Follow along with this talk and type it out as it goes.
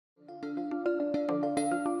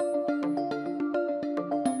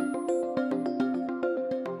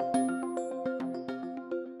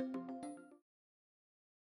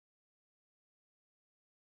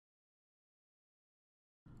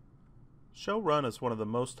Show run is one of the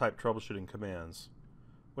most typed troubleshooting commands.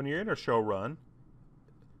 When you're in a show run,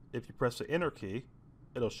 if you press the enter key,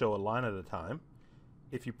 it'll show a line at a time.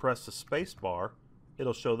 If you press the space bar,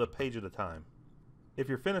 it'll show the page at a time. If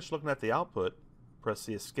you're finished looking at the output, press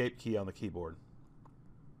the escape key on the keyboard.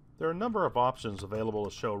 There are a number of options available to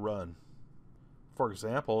show run. For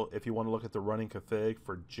example, if you want to look at the running config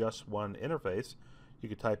for just one interface, you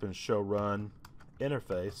could type in show run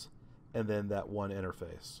interface and then that one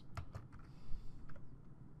interface.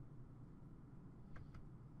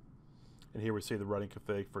 And here we see the running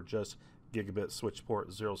config for just gigabit switch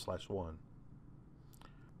port 0/1.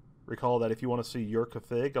 Recall that if you want to see your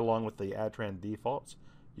config along with the ADTRAN defaults,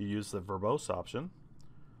 you use the verbose option.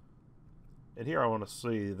 And here I want to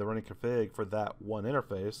see the running config for that one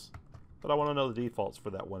interface, but I want to know the defaults for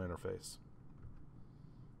that one interface.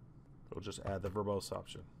 We'll just add the verbose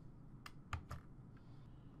option.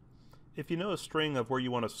 If you know a string of where you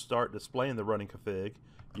want to start displaying the running config,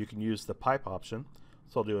 you can use the pipe option.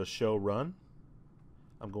 So I'll do a show run.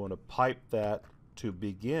 I'm going to pipe that to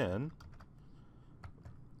begin.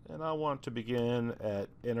 And I want to begin at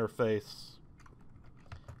interface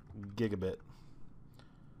gigabit.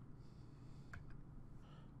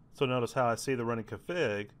 So notice how I see the running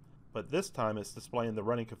config, but this time it's displaying the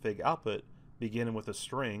running config output beginning with a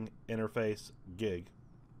string interface gig.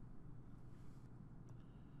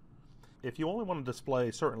 If you only want to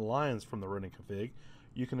display certain lines from the running config,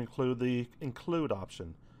 you can include the include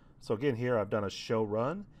option. So again, here I've done a show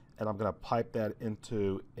run, and I'm going to pipe that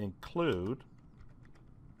into include.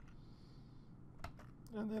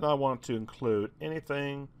 And then I want to include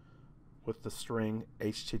anything with the string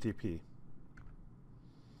HTTP.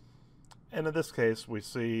 And in this case, we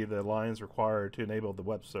see the lines required to enable the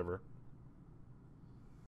web server.